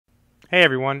Hey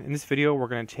everyone, in this video we're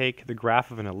going to take the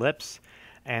graph of an ellipse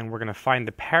and we're going to find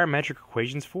the parametric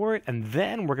equations for it, and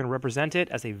then we're going to represent it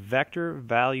as a vector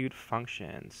valued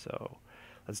function. So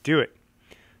let's do it.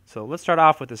 So let's start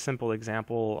off with a simple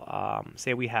example.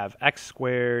 Say we have x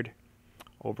squared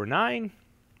over 9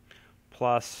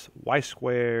 plus y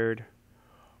squared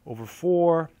over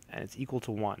 4, and it's equal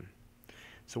to 1.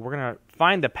 So we're going to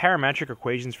find the parametric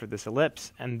equations for this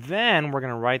ellipse, and then we're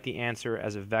going to write the answer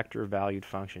as a vector valued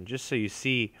function, just so you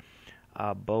see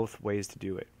both ways to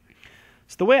do it.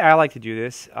 So the way I like to do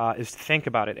this is to think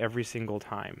about it every single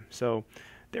time. So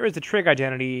there is a trig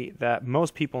identity that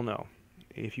most people know.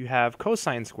 If you have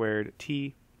cosine squared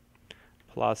t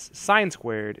plus sine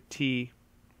squared t,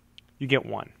 you get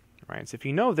 1. Right? So if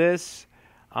you know this,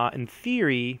 in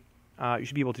theory, you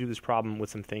should be able to do this problem with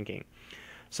some thinking.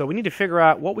 So we need to figure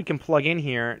out what we can plug in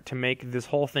here to make this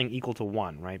whole thing equal to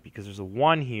 1, right? Because there's a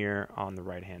 1 here on the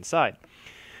right-hand side.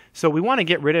 So we want to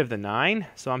get rid of the 9.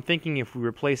 So I'm thinking if we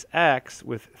replace x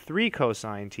with 3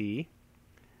 cosine t,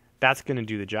 that's going to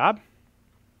do the job.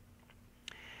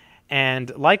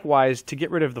 And likewise, to get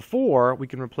rid of the 4, we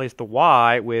can replace the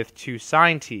y with 2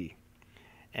 sine t.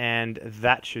 And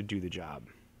that should do the job.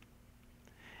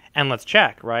 And let's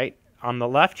check, right? On the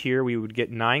left here, we would get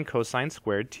 9 cosine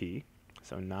squared t.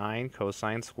 So 9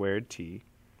 cosine squared t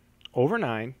over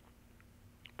 9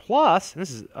 plus, and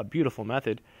this is a beautiful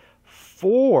method,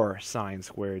 4 sine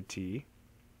squared t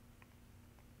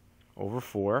over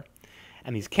 4.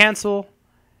 And these cancel,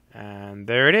 and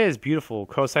there it is, beautiful.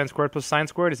 Cosine squared plus sine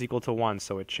squared is equal to 1,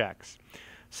 so it checks.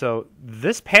 So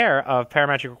this pair of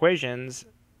parametric equations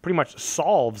pretty much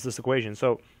solves this equation.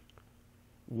 So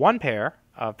one pair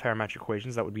of parametric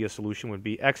equations that would be a solution would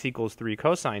be x equals 3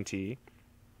 cosine t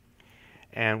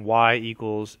and y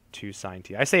equals 2 sine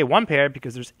t. I say one pair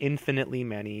because there's infinitely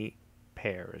many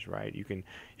pairs, right? You can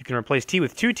replace t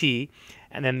with 2t,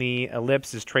 and then the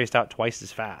ellipse is traced out twice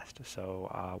as fast.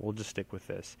 So we'll just stick with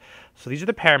this. So these are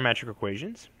the parametric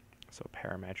equations. So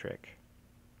parametric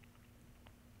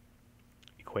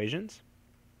equations.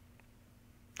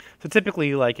 So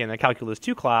typically, like in a Calculus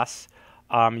 2 class,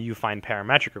 you find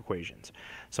parametric equations.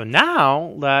 So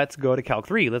now let's go to Calc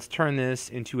 3. Let's turn this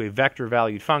into a vector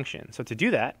valued function. So to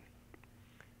do that,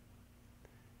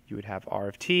 you would have r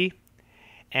of t,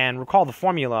 and recall the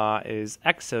formula is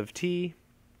x of t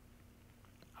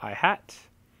I hat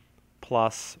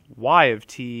plus y of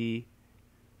t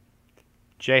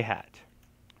j hat.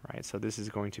 Right? So this is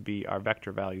going to be our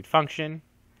vector valued function.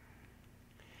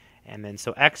 And then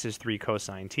so x is 3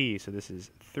 cosine t, so this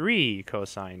is 3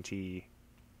 cosine t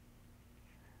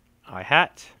I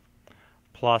hat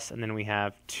plus, and then we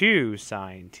have 2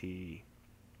 sine t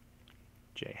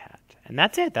j hat. And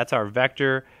that's it. That's our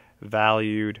vector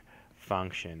valued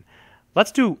function.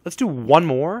 Let's do one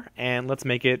more, and let's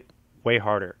make it way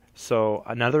harder. So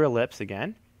another ellipse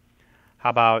again. How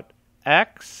about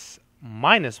x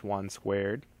minus 1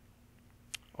 squared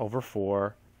over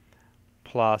 4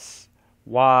 plus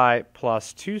y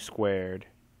plus 2 squared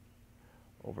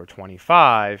over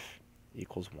 25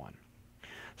 equals 1.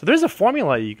 So there's a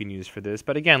formula you can use for this,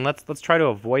 but again, let's try to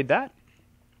avoid that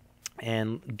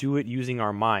and do it using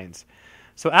our minds.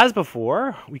 So as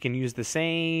before, we can use the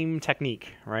same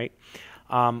technique, right?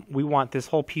 We want this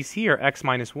whole piece here, x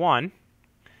minus 1,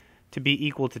 to be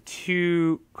equal to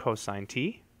 2 cosine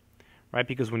t, right?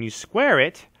 Because when you square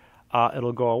it,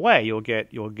 it'll go away. You'll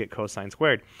get cosine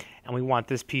squared. And we want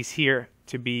this piece here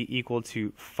to be equal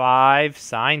to 5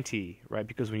 sine t, right?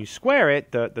 Because when you square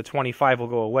it, the 25 will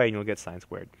go away and you'll get sine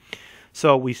squared.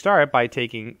 So we start by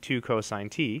taking 2 cosine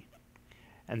t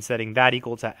and setting that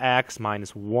equal to x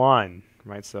minus 1,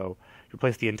 right? So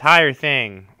replace the entire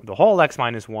thing, the whole x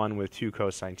minus 1, with 2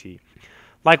 cosine t.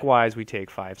 Likewise, we take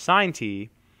 5 sine t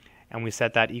and we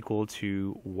set that equal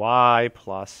to y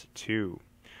plus 2.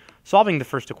 Solving the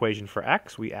first equation for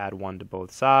x, we add 1 to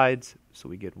both sides, so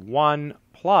we get 1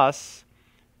 plus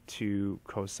 2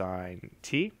 cosine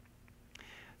t.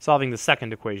 Solving the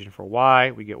second equation for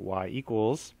y, we get y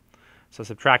equals, so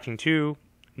subtracting 2,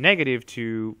 negative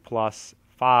 2 plus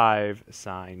 5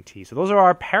 sine t. So those are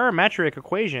our parametric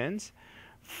equations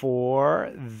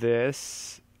for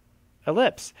this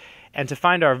ellipse. And to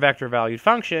find our vector valued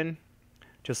function,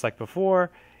 just like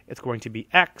before, it's going to be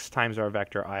x times our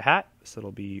vector I hat. So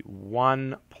it'll be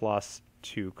 1 plus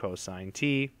 2 cosine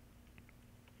t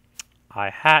I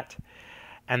hat.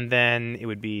 And then it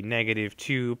would be negative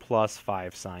 2 plus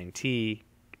 5 sine t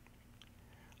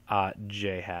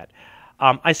j hat.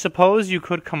 I suppose you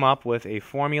could come up with a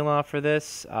formula for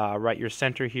this. Right, your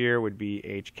center here would be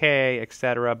hk,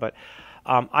 etc. But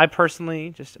I personally,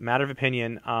 just a matter of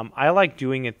opinion, I like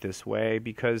doing it this way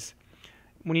because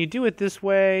when you do it this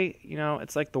way, you know,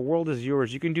 it's like the world is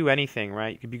yours. You can do anything,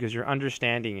 right? Because you're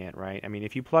understanding it, right? I mean,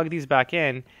 if you plug these back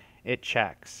in, it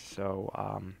checks. So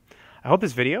I hope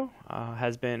this video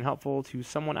has been helpful to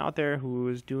someone out there who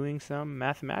is doing some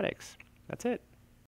mathematics. That's it.